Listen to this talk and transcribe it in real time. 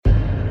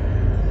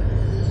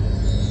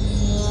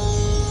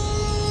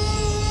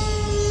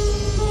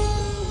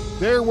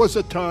There was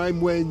a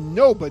time when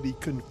nobody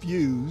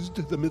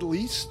confused the Middle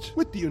East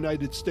with the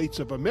United States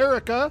of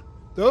America.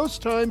 Those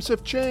times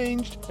have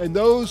changed, and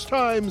those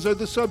times are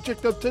the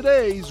subject of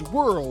today's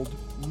World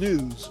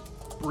News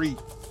Brief.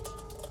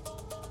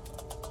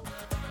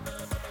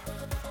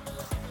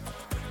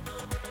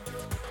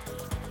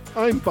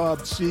 I'm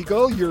Bob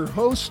Siegel, your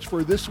host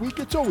for this week.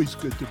 It's always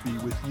good to be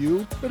with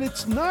you, but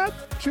it's not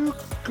too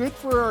good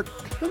for our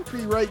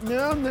country right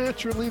now.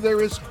 Naturally,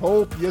 there is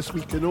hope. Yes,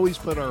 we can always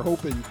put our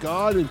hope in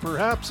God and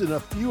perhaps in a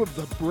few of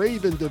the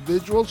brave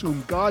individuals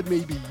whom God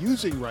may be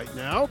using right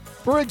now.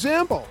 For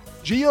example,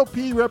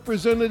 GOP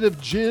Representative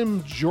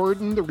Jim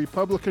Jordan, the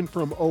Republican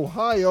from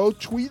Ohio,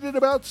 tweeted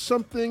about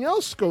something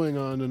else going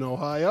on in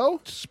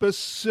Ohio,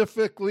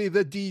 specifically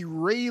the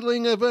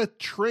derailing of a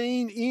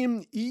train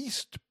in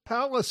East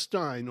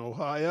Palestine,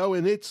 Ohio,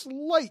 and its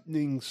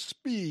lightning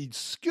speed,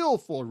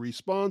 skillful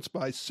response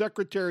by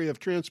Secretary of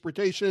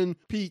Transportation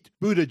Pete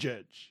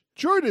Buttigieg.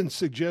 Jordan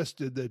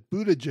suggested that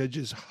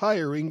Buttigieg's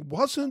hiring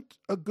wasn't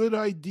a good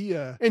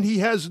idea, and he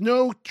has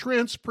no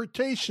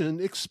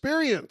transportation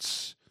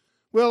experience.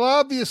 Well,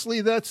 obviously,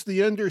 that's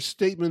the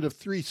understatement of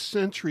 3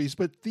 centuries,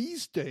 but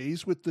these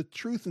days, with the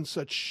truth in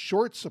such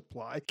short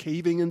supply,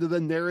 caving into the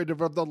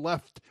narrative of the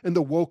left and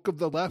the woke of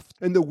the left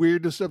and the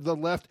weirdness of the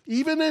left,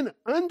 even an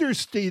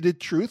understated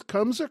truth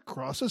comes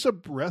across as a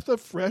breath of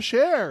fresh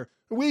air.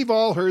 We've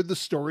all heard the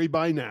story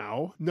by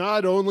now,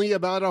 not only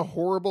about a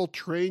horrible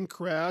train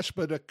crash,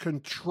 but a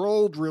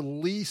controlled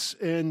release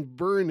and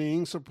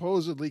burning,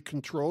 supposedly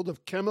controlled,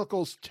 of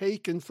chemicals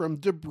taken from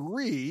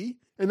debris,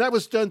 and that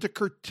was done to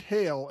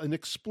curtail an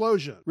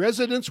explosion.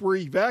 Residents were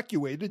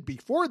evacuated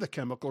before the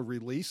chemical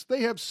release.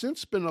 They have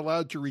since been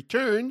allowed to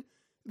return.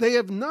 They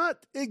have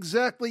not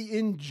exactly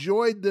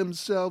enjoyed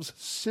themselves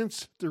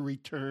since the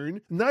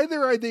return.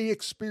 Neither are they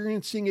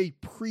experiencing a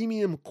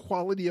premium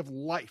quality of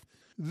life.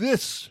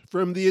 This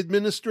from the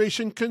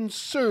administration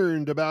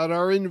concerned about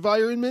our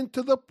environment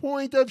to the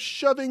point of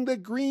shoving the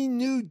Green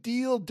New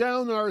Deal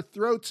down our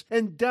throats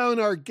and down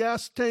our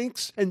gas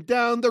tanks and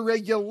down the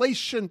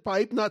regulation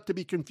pipe, not to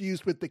be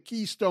confused with the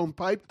Keystone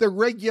Pipe, the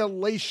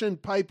regulation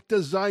pipe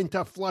designed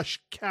to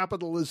flush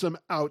capitalism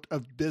out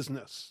of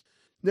business.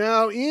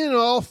 Now, in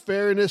all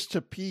fairness to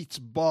Pete's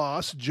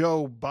boss,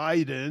 Joe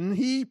Biden,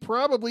 he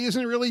probably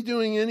isn't really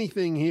doing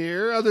anything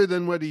here other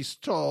than what he's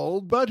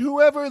told, but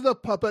whoever the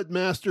puppet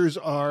masters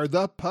are,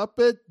 the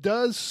puppet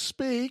does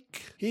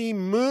speak. He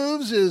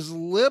moves his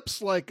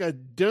lips like a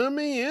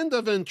dummy and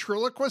a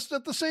ventriloquist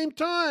at the same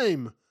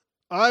time.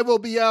 I will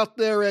be out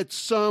there at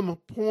some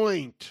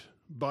point,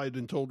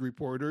 Biden told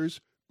reporters.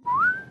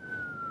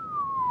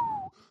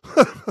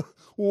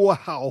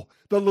 Wow,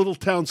 the little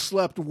town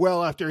slept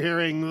well after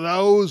hearing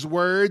those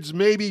words.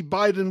 Maybe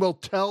Biden will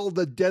tell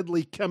the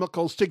deadly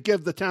chemicals to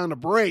give the town a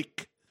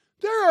break.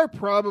 There are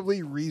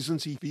probably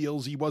reasons he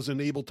feels he wasn't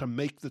able to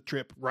make the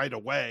trip right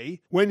away.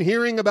 When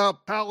hearing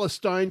about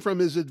Palestine from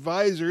his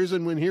advisors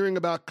and when hearing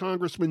about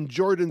Congressman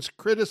Jordan's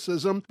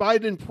criticism,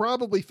 Biden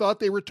probably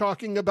thought they were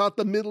talking about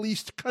the Middle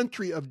East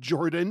country of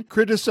Jordan,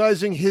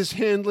 criticizing his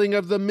handling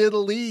of the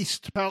Middle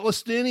East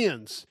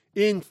Palestinians.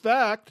 In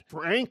fact,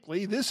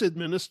 frankly, this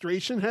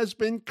administration has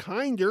been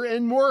kinder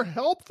and more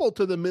helpful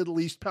to the Middle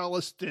East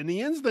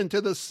Palestinians than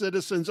to the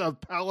citizens of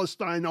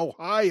Palestine,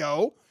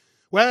 Ohio.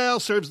 Well,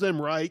 serves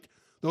them right.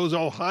 Those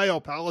Ohio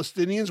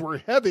Palestinians were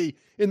heavy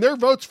in their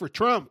votes for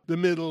Trump. The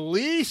Middle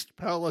East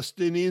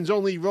Palestinians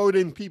only vote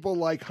in people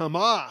like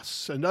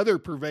Hamas and other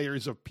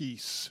purveyors of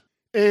peace.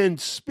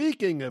 And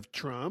speaking of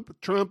Trump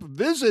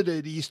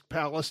visited East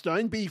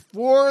Palestine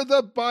before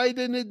the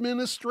Biden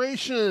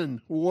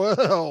administration.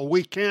 Well,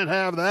 we can't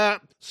have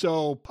that.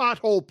 So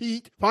Pothole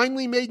Pete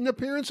finally made an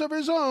appearance of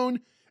his own,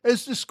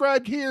 as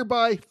described here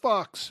by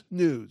Fox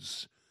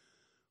News.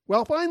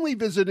 While finally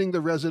visiting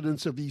the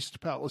residents of East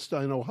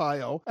Palestine,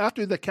 Ohio,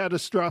 after the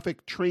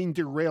catastrophic train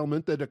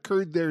derailment that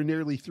occurred there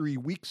nearly 3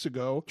 weeks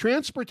ago,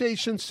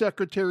 Transportation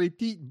Secretary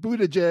Pete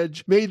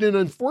Buttigieg made an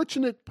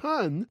unfortunate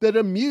pun that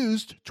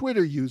amused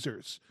Twitter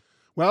users.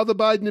 While the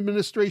Biden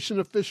administration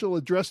official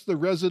addressed the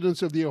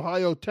residents of the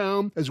Ohio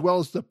town as well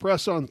as the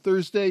press on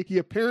Thursday, he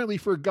apparently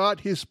forgot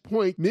his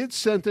point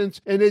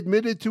mid-sentence and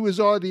admitted to his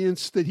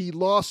audience that he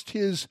lost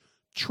his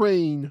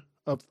train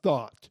of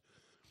thought.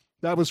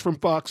 That was from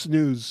Fox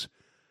News.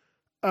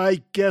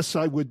 I guess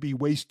I would be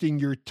wasting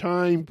your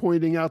time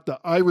pointing out the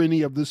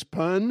irony of this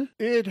pun.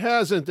 It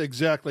hasn't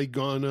exactly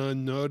gone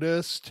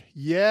unnoticed.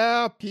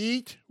 Yeah,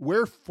 Pete,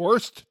 we're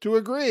forced to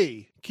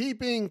agree.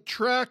 Keeping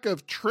track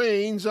of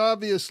trains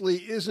obviously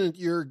isn't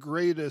your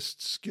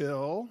greatest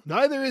skill.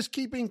 Neither is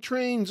keeping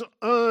trains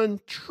on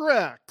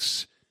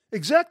tracks.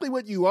 Exactly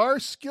what you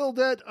are skilled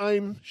at,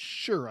 I'm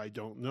sure I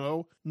don't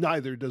know.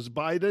 Neither does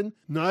Biden.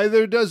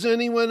 Neither does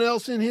anyone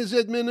else in his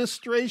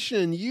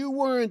administration. You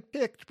weren't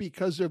picked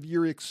because of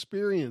your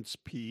experience,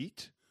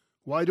 Pete.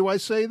 Why do I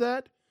say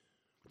that?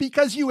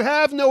 Because you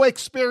have no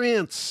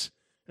experience.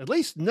 At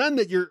least none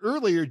that your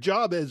earlier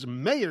job as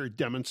mayor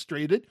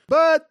demonstrated.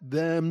 But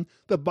then,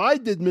 the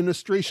Biden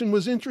administration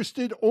was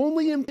interested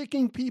only in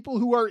picking people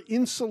who are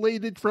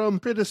insulated from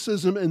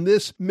criticism, and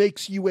this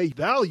makes you a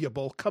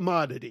valuable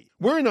commodity.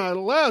 We're not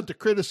allowed to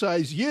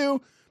criticize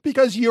you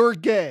because you're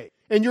gay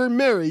and you're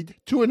married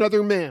to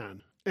another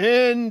man.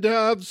 End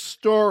of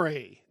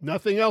story.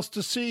 Nothing else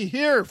to see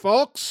here,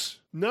 folks.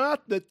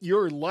 Not that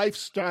your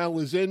lifestyle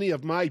is any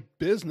of my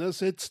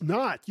business. It's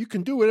not. You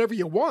can do whatever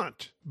you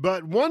want.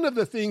 But one of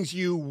the things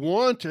you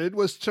wanted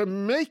was to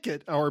make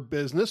it our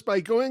business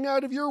by going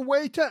out of your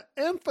way to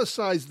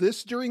emphasize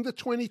this during the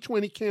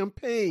 2020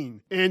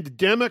 campaign. And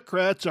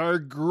Democrats are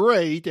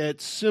great at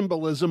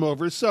symbolism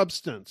over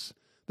substance.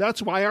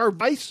 That's why our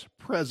vice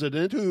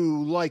president,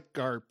 who, like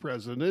our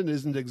president,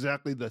 isn't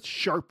exactly the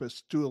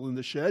sharpest tool in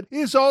the shed,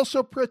 is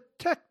also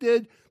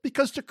protected,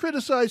 because to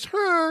criticize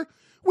her,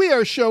 we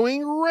are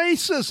showing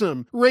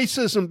racism.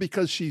 Racism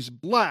because she's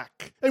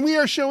black. And we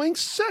are showing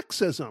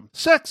sexism.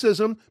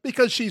 Sexism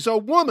because she's a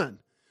woman.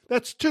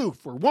 That's 2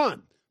 for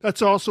 1.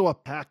 That's also a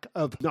pack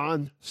of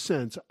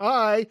nonsense.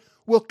 I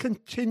will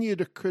continue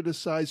to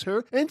criticize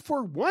her, and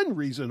for one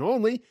reason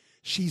only: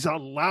 she's a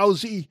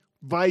lousy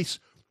vice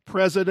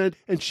president,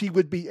 and she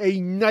would be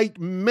a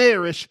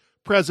nightmarish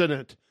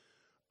president.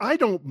 I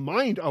don't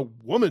mind a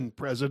woman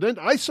president.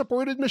 I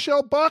supported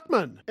Michelle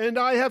Bachmann, and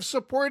I have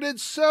supported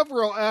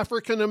several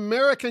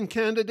African-American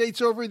candidates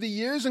over the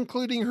years,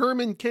 including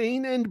Herman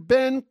Cain and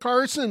Ben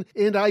Carson,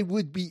 and I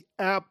would be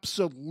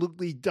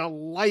absolutely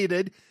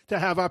delighted to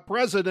have a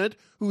president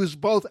who is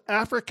both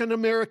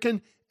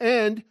African-American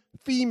and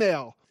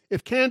female.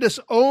 If Candace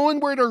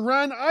Owen were to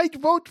run, I'd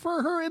vote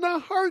for her in a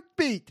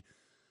heartbeat.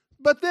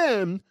 But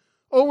then,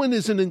 Owen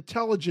is an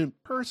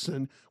intelligent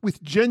person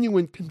with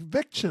genuine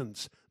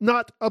convictions,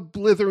 not a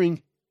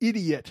blithering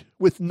idiot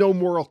with no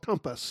moral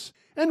compass.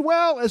 And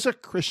while as a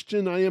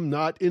Christian I am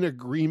not in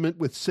agreement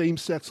with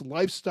same-sex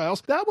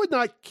lifestyles, that would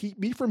not keep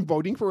me from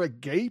voting for a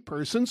gay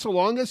person so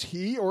long as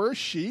he or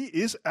she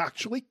is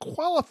actually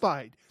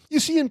qualified. You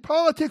see, in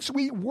politics,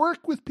 we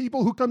work with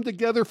people who come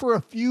together for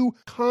a few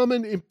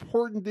common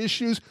important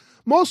issues,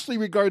 mostly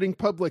regarding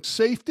public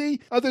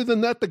safety. Other than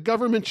that, the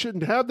government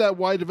shouldn't have that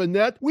wide of a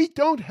net. We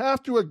don't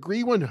have to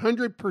agree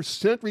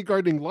 100%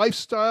 regarding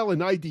lifestyle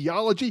and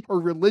ideology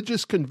or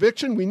religious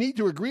conviction. We need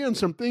to agree on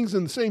some things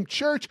in the same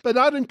church, but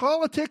out in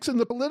politics and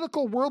the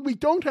political world, we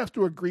don't have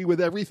to agree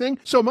with everything.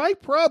 So my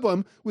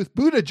problem with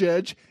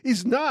Buttigieg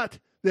is not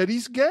that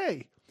he's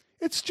gay.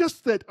 It's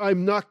just that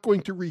I'm not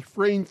going to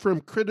refrain from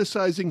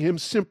criticizing him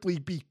simply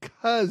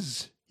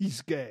because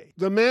he's gay.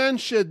 The man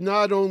should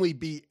not only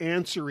be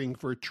answering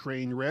for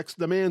train wrecks,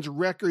 the man's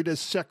record as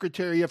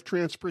Secretary of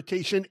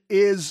Transportation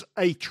is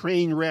a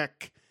train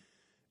wreck.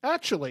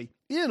 Actually,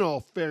 in all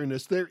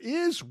fairness, there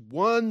is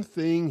one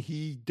thing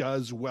he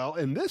does well,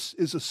 and this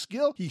is a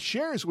skill he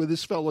shares with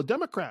his fellow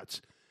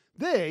Democrats.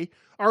 They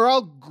are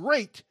all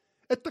great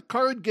at the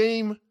card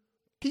game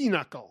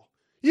Pinochle.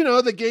 You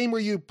know, the game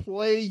where you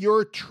play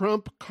your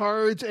trump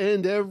cards,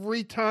 and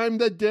every time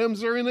the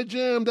Dems are in a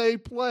jam, they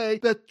play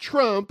the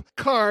trump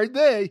card.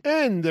 They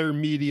and their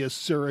media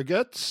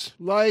surrogates.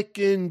 Like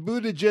in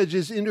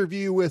Buttigieg's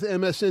interview with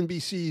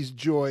MSNBC's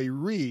Joy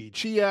Reid.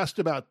 She asked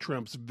about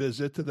Trump's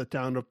visit to the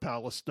town of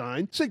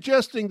Palestine,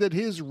 suggesting that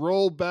his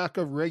rollback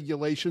of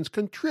regulations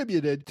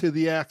contributed to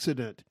the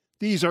accident.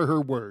 These are her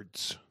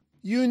words.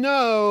 You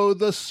know,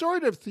 the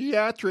sort of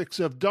theatrics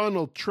of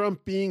Donald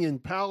Trump being in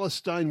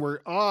Palestine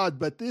were odd,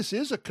 but this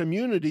is a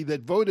community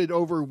that voted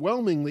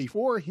overwhelmingly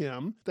for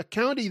him. The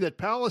county that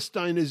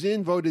Palestine is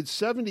in voted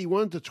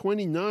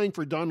 71-29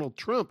 for Donald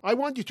Trump. I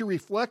want you to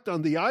reflect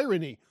on the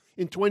irony.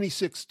 In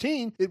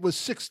 2016, it was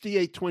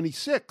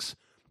 68-26.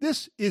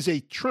 This is a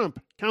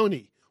Trump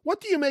county.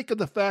 What do you make of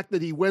the fact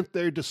that he went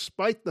there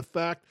despite the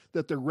fact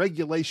that the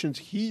regulations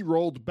he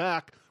rolled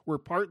back were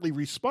partly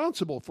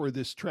responsible for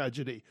this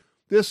tragedy?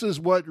 This is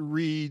what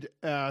Reid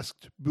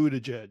asked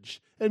Buttigieg,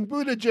 and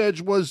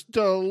Buttigieg was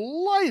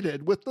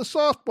delighted with the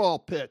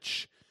softball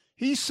pitch.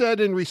 He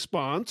said in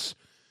response,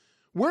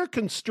 "We're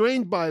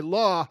constrained by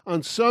law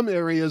on some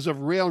areas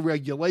of rail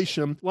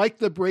regulation, like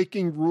the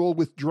braking rule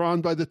withdrawn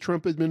by the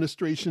Trump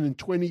administration in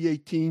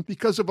 2018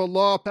 because of a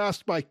law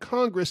passed by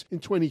Congress in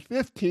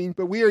 2015,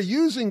 but we are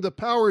using the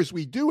powers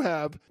we do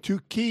have to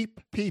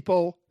keep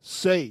people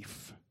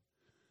safe."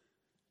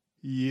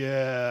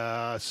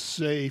 Yeah,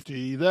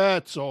 safety.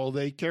 That's all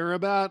they care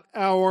about.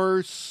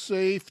 Our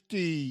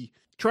safety.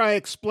 Try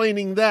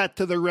explaining that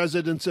to the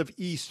residents of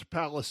East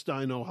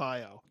Palestine,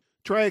 Ohio.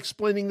 Try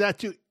explaining that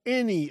to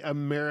any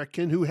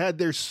American who had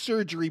their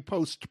surgery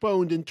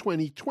postponed in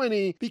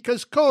 2020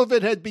 because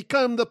COVID had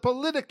become the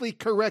politically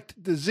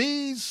correct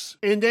disease,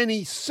 and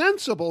any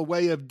sensible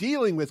way of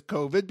dealing with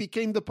COVID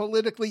became the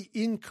politically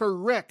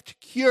incorrect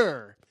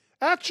cure.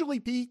 Actually,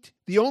 Pete,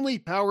 the only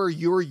power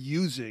you're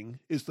using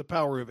is the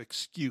power of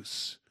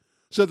excuse.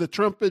 So the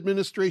Trump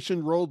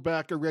administration rolled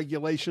back a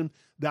regulation.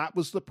 That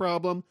was the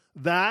problem?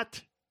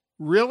 That?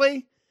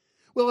 Really?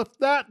 Well, if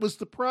that was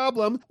the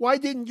problem, why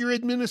didn't your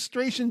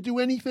administration do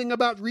anything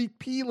about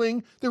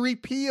repealing the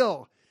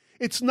repeal?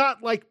 It's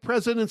not like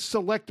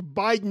President-elect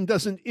Biden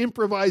doesn't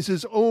improvise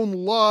his own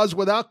laws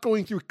without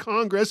going through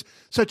Congress,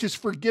 such as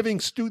forgiving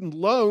student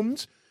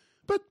loans.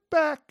 But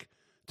back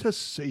to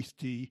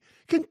safety.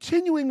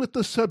 Continuing with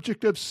the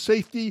subject of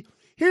safety,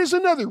 here's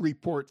another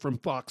report from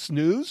Fox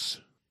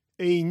News.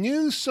 A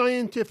new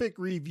scientific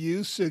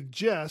review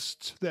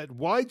suggests that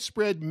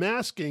widespread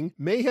masking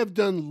may have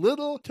done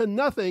little to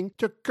nothing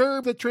to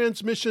curb the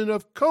transmission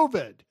of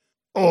COVID.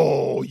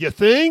 Oh, you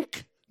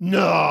think?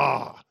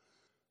 Nah.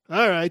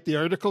 All right, the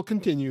article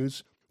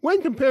continues.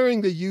 When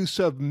comparing the use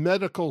of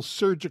medical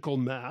surgical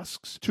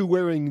masks to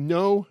wearing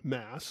no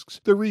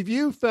masks, the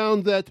review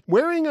found that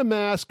wearing a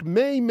mask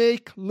may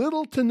make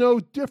little to no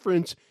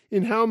difference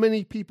in how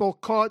many people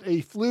caught a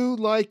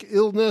flu-like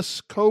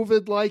illness,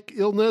 COVID-like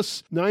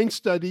illness, 9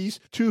 studies,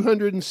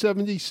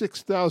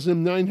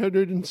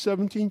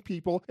 276,917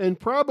 people, and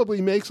probably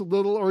makes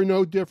little or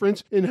no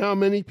difference in how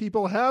many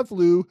people have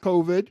flu,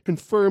 COVID,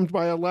 confirmed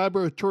by a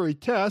laboratory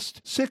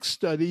test, 6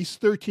 studies,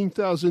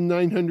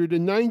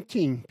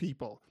 13,919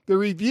 people. The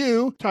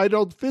review,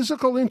 titled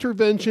Physical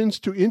Interventions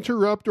to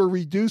Interrupt or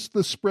Reduce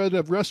the Spread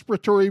of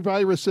Respiratory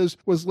Viruses,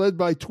 was led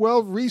by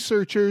 12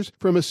 researchers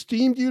from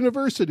esteemed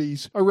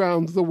universities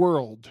around the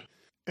world.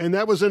 And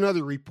that was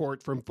another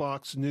report from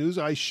Fox News.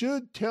 I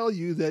should tell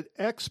you that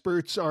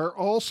experts are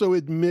also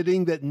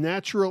admitting that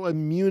natural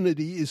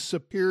immunity is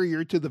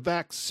superior to the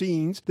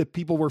vaccines that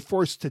people were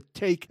forced to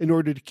take in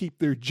order to keep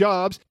their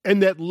jobs,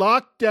 and that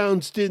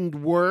lockdowns didn't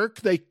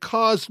work. They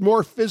caused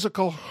more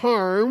physical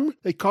harm.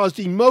 They caused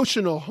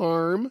emotional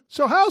harm.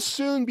 So how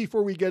soon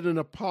before we get an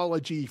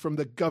apology from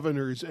the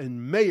governors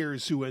and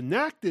mayors who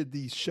enacted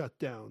these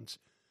shutdowns?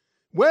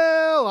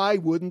 Well, I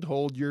wouldn't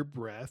hold your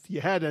breath.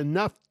 You had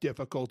enough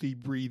difficulty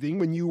breathing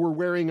when you were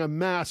wearing a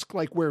mask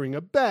like wearing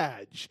a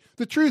badge.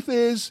 The truth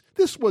is,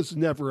 this was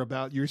never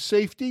about your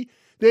safety.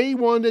 They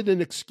wanted an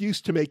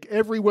excuse to make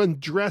everyone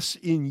dress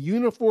in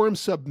uniform,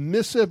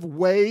 submissive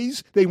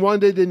ways. They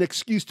wanted an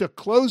excuse to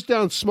close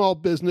down small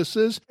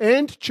businesses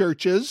and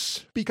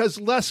churches because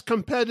less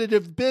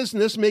competitive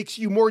business makes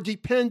you more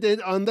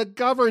dependent on the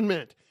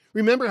government.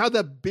 Remember how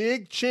the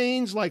big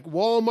chains like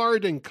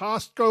Walmart and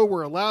Costco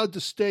were allowed to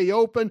stay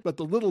open, but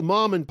the little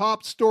mom and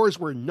pop stores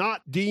were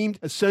not deemed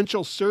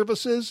essential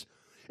services?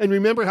 And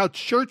remember how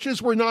churches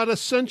were not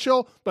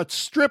essential, but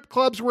strip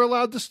clubs were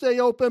allowed to stay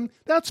open?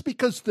 That's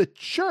because the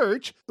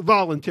church,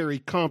 voluntary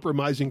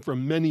compromising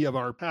from many of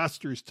our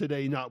pastors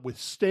today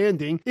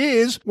notwithstanding,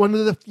 is one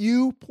of the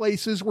few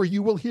places where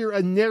you will hear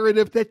a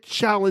narrative that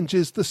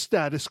challenges the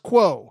status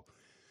quo.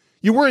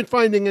 You weren't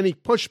finding any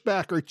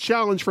pushback or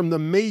challenge from the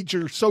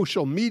major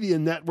social media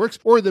networks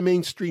or the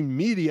mainstream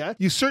media.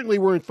 You certainly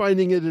weren't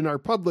finding it in our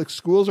public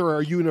schools or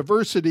our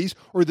universities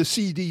or the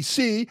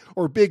CDC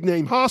or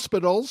big-name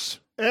hospitals.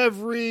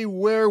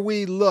 Everywhere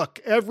we look,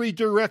 every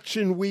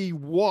direction we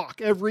walk,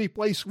 every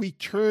place we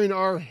turn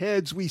our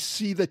heads, we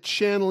see the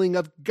channeling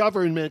of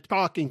government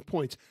talking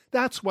points.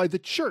 That's why the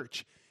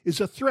church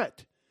is a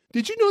threat.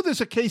 Did you know there's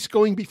a case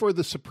going before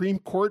the Supreme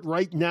Court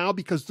right now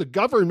because the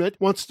government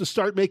wants to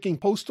start making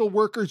postal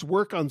workers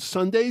work on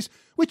Sundays,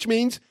 which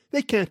means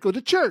they can't go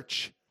to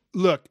church?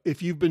 Look,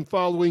 if you've been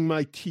following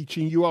my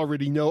teaching, you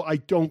already know I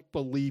don't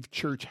believe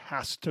church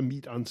has to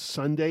meet on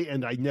Sunday,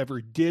 and I never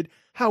did.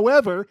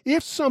 However,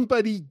 if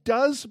somebody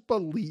does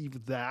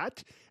believe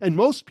that, and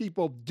most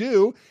people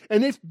do,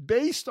 and if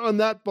based on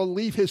that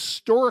belief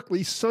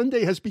historically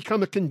Sunday has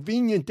become a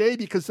convenient day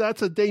because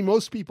that's a day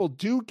most people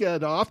do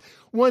get off,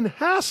 one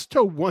has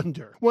to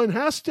wonder, one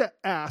has to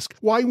ask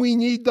why we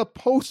need the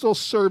postal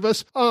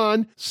service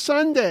on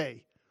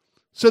Sunday.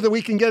 So that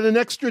we can get an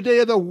extra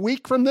day of the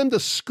week from them to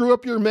screw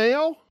up your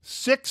mail?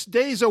 6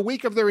 days a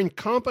week of their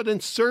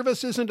incompetent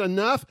service isn't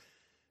enough?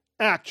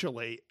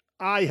 Actually,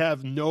 I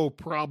have no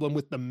problem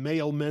with the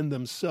mailmen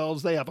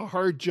themselves. They have a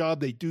hard job.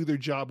 They do their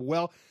job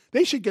well.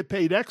 They should get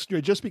paid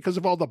extra just because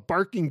of all the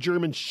barking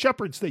German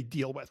shepherds they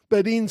deal with.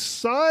 But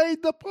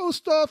inside the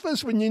post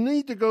office, when you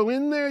need to go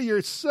in there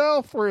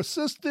yourself for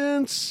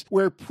assistance,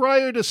 where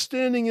prior to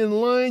standing in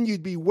line,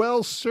 you'd be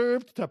well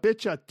served to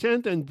pitch a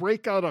tent and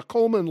break out a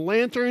Coleman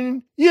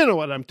lantern. You know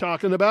what I'm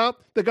talking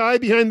about. The guy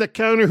behind the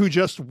counter who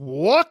just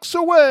walks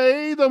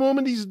away the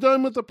moment he's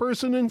done with the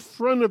person in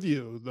front of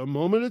you. The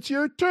moment it's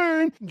your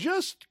turn,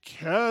 just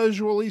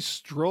casually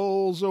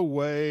strolls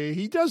away.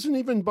 He doesn't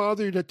even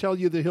bother to tell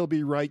you that he'll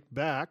be right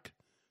back,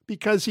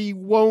 because he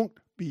won't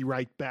be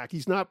right back.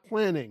 He's not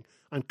planning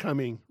on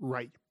coming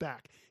right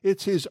back.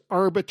 It's his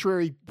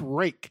arbitrary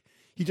break.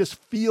 He just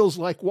feels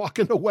like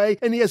walking away,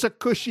 and he has a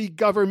cushy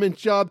government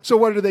job. So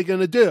what are they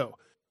going to do?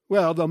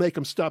 Well, they'll make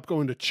him stop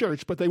going to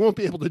church, but they won't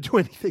be able to do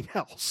anything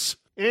else.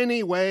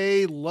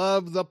 Anyway,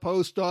 love the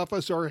post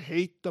office or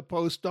hate the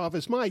post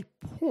office. My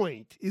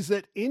point is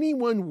that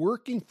anyone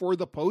working for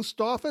the post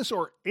office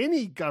or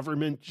any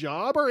government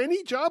job or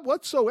any job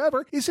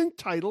whatsoever is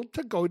entitled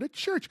to go to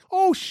church.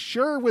 Oh,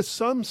 sure, with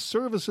some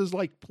services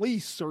like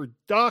police or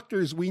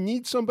doctors, we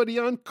need somebody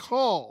on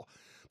call.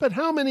 But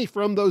how many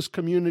from those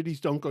communities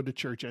don't go to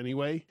church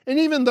anyway? And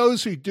even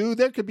those who do,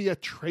 there could be a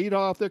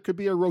trade-off, there could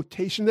be a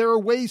rotation. There are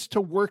ways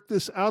to work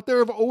this out. There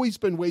have always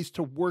been ways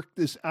to work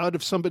this out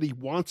if somebody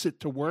wants it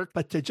to work.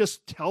 But to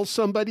just tell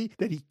somebody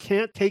that he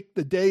can't take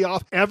the day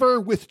off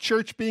ever with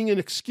church being an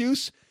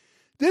excuse,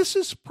 this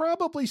is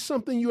probably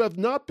something you have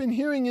not been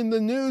hearing in the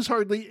news.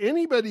 Hardly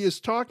anybody is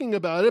talking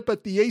about it,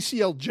 but the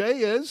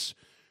ACLJ is.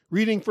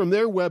 Reading from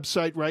their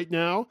website right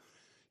now,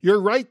 your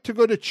right to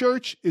go to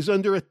church is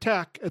under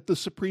attack at the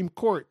Supreme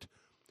Court.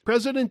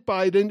 President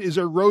Biden is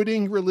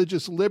eroding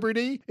religious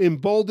liberty,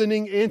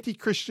 emboldening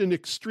anti-Christian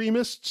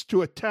extremists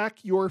to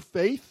attack your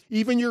faith.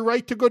 Even your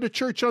right to go to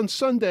church on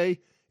Sunday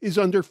is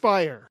under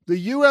fire. The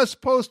U.S.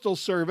 Postal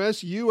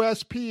Service,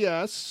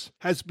 USPS,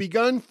 has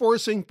begun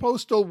forcing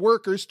postal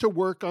workers to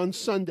work on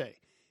Sunday.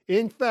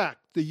 In fact,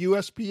 the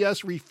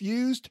USPS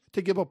refused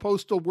to give a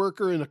postal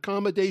worker an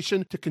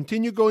accommodation to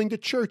continue going to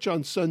church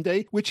on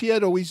Sunday, which he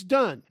had always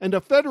done. And a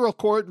federal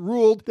court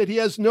ruled that he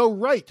has no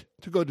right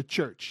to go to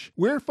church.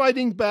 We're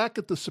fighting back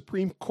at the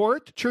Supreme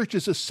Court. Church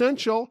is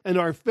essential, and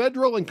our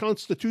federal and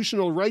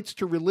constitutional rights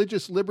to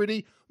religious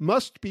liberty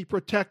must be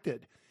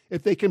protected.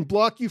 If they can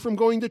block you from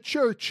going to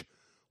church,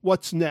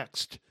 what's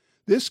next?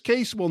 This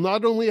case will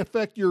not only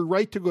affect your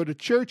right to go to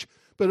church,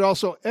 but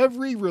also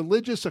every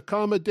religious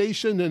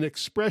accommodation and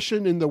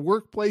expression in the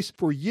workplace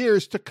for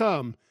years to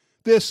come.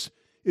 This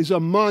is a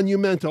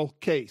monumental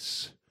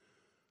case.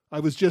 I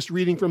was just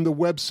reading from the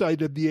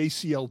website of the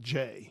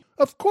ACLJ.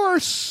 Of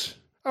course,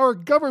 our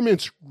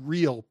government's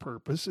real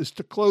purpose is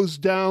to close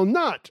down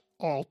not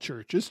all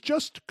churches,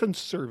 just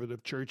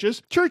conservative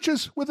churches,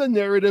 churches with a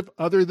narrative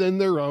other than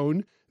their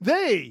own.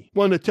 They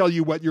want to tell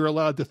you what you're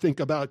allowed to think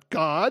about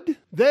God.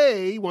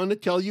 They want to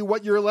tell you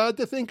what you're allowed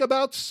to think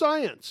about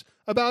science,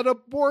 about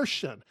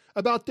abortion,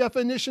 about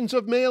definitions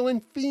of male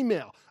and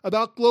female,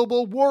 about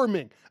global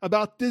warming,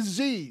 about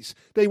disease.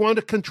 They want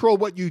to control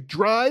what you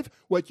drive,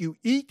 what you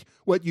eat,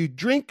 what you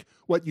drink,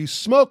 what you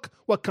smoke,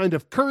 what kind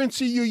of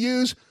currency you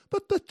use.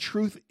 But the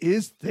truth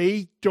is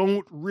they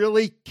don't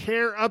really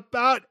care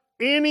about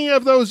any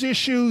of those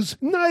issues.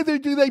 Neither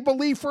do they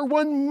believe for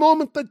one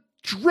moment the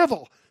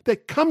drivel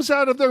that comes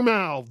out of their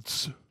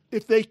mouths.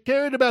 If they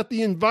cared about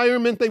the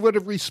environment, they would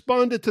have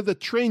responded to the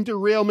train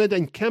derailment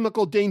and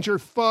chemical danger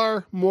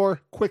far more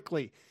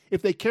quickly.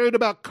 If they cared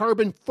about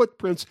carbon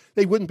footprints,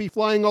 they wouldn't be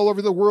flying all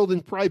over the world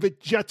in private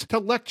jets to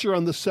lecture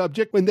on the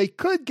subject when they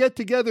could get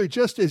together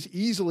just as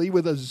easily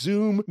with a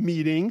Zoom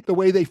meeting, the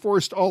way they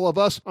forced all of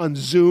us on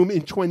Zoom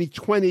in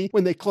 2020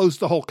 when they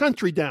closed the whole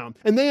country down.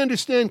 And they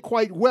understand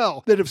quite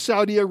well that if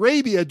Saudi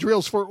Arabia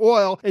drills for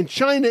oil and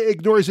China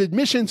ignores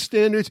emission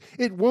standards,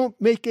 it won't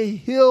make a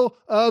hill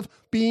of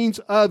beans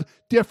of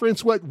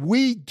difference what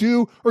we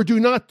do or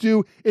do not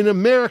do in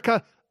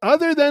America,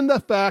 other than the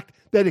fact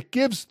that it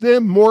gives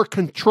them more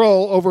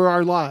control over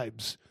our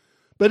lives.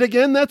 But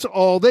again, that's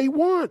all they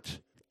want.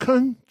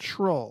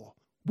 Control.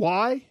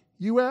 Why,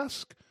 you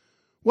ask?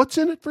 What's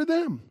in it for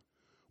them?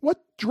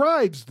 What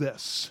drives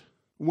this?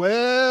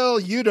 Well,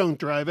 you don't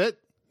drive it.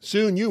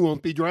 Soon you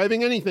won't be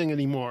driving anything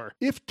anymore.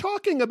 If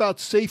talking about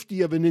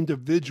safety of an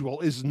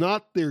individual is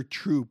not their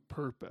true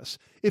purpose,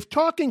 if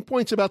talking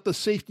points about the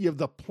safety of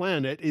the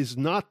planet is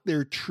not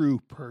their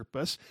true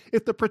purpose,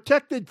 if the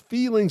protected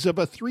feelings of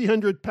a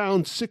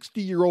 300-pound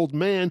 60-year-old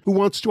man who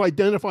wants to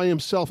identify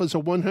himself as a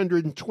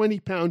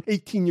 120-pound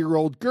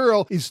 18-year-old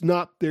girl is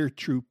not their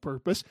true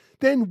purpose,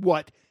 then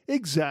what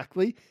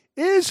exactly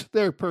is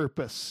their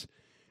purpose?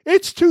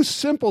 It's too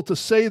simple to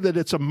say that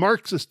it's a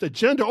Marxist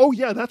agenda. Oh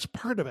yeah, that's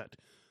part of it.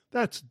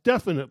 That's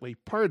definitely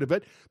part of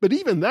it. But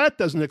even that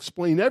doesn't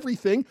explain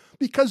everything,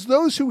 because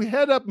those who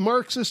head up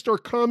Marxist or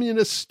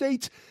communist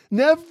states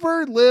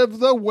never live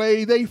the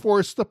way they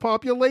force the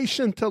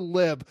population to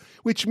live,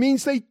 which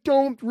means they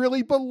don't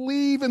really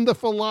believe in the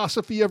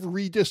philosophy of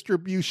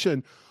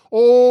redistribution.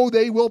 Oh,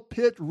 they will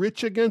pit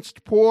rich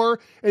against poor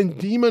and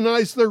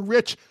demonize the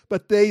rich,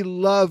 but they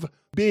love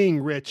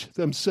being rich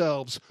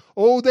themselves.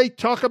 Oh, they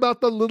talk about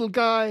the little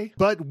guy,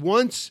 but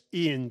once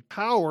in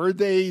power,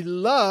 they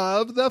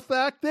love the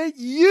fact that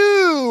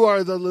you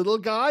are the little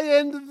guy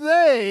and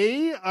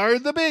they are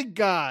the big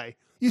guy.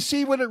 You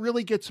see, what it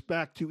really gets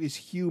back to is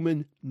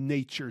human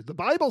nature. The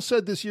Bible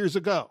said this years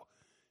ago.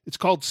 It's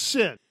called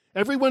sin.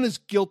 Everyone is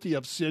guilty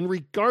of sin,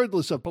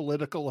 regardless of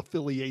political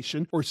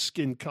affiliation or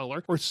skin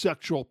color or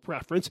sexual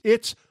preference.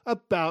 It's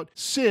about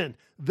sin.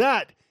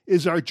 That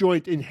is our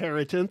joint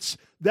inheritance.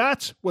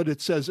 That's what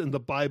it says in the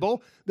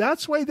Bible.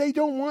 That's why they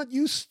don't want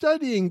you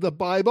studying the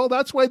Bible.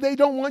 That's why they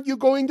don't want you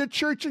going to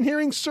church and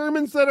hearing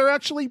sermons that are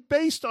actually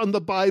based on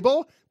the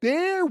Bible.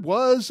 There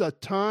was a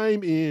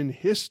time in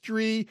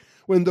history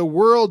when the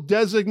world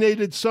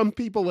designated some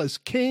people as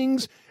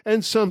kings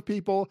and some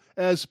people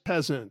as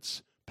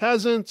peasants.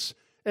 Peasants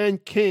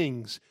and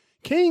kings.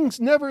 Kings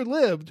never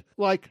lived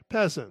like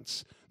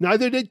peasants.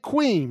 Neither did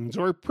queens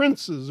or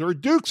princes or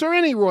dukes or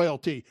any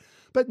royalty.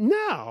 But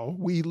now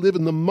we live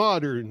in the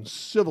modern,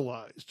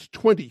 civilized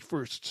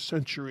 21st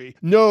century.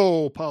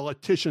 No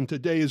politician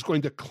today is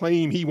going to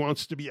claim he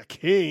wants to be a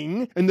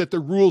king and that the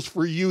rules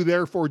for you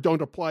therefore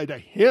don't apply to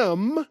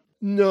him.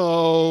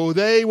 No,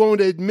 they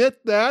won't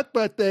admit that,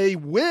 but they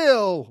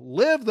will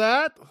live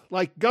that,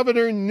 like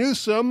Governor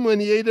Newsom when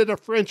he ate at a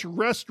French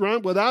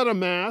restaurant without a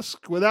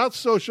mask, without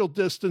social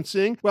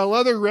distancing, while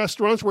other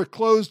restaurants were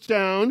closed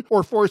down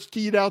or forced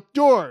to eat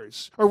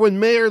outdoors. Or when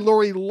Mayor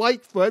Lori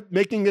Lightfoot,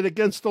 making it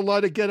against the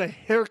law to get a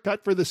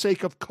haircut for the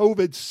sake of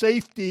COVID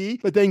safety,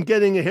 but then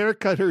getting a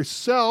haircut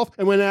herself,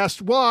 and when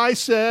asked why,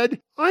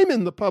 said, "I'm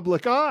in the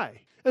public eye."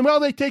 And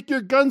while they take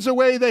your guns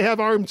away, they have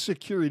armed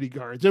security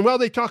guards. And while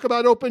they talk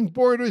about open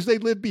borders, they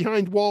live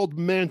behind walled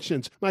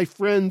mansions. My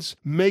friends,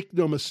 make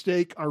no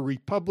mistake, our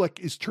republic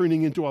is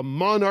turning into a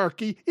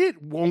monarchy.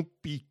 It won't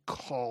be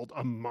called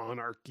a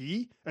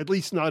monarchy, at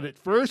least not at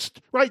first.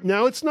 Right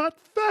now, it's not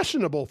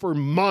fashionable for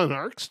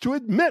monarchs to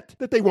admit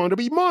that they want to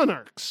be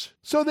monarchs.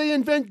 So they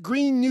invent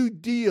Green New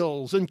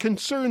Deals and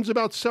concerns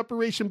about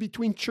separation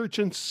between church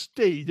and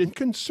state and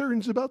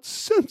concerns about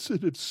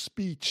sensitive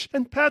speech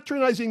and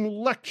patronizing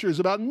lectures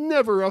about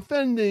never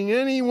offending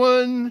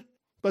anyone.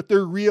 But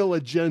their real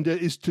agenda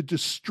is to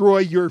destroy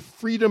your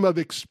freedom of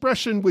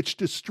expression, which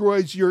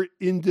destroys your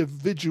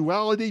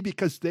individuality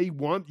because they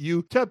want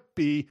you to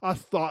be a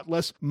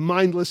thoughtless,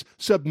 mindless,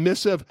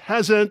 submissive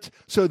peasant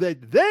so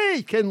that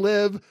they can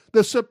live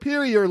the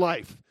superior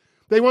life.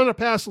 They want to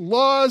pass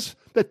laws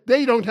that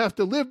they don't have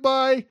to live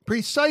by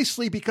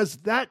precisely because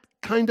that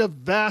kind of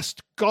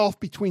vast gulf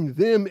between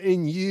them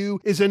and you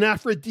is an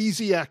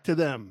aphrodisiac to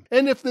them.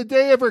 And if the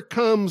day ever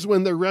comes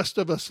when the rest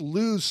of us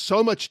lose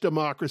so much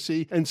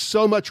democracy and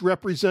so much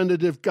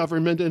representative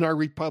government in our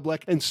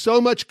republic and so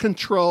much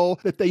control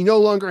that they no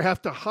longer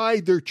have to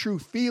hide their true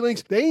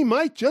feelings, they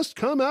might just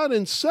come out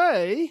and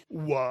say,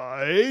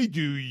 "Why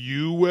do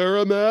you wear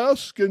a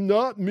mask and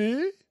not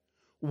me?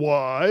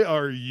 Why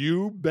are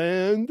you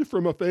banned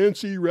from a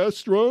fancy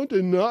restaurant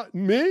and not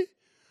me?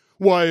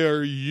 Why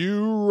are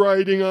you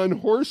riding on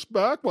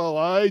horseback while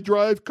I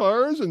drive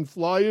cars and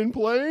fly in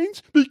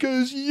planes?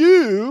 Because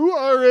you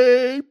are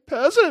a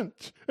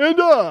peasant, and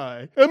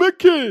I am a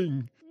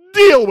king.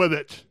 Deal with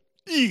it.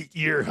 Eat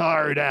your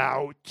heart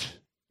out."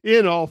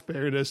 In all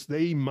fairness,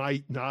 they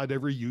might not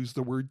ever use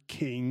the word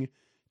king.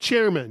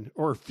 Chairman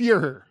or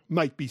Führer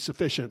might be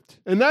sufficient.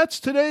 And that's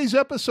today's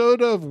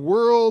episode of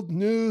World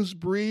News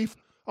Brief.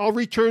 I'll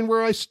return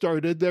where I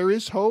started. There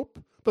is hope,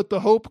 but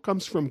the hope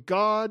comes from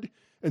God.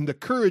 And the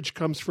courage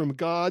comes from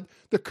God,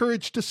 the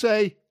courage to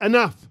say,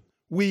 enough,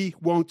 we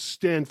won't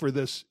stand for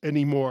this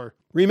anymore.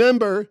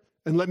 Remember,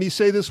 and let me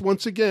say this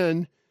once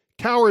again,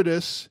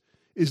 cowardice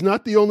is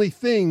not the only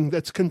thing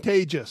that's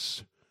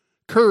contagious.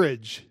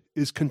 Courage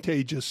is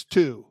contagious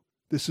too.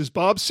 This is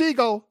Bob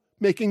Siegel,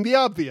 making the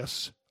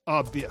obvious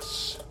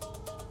obvious.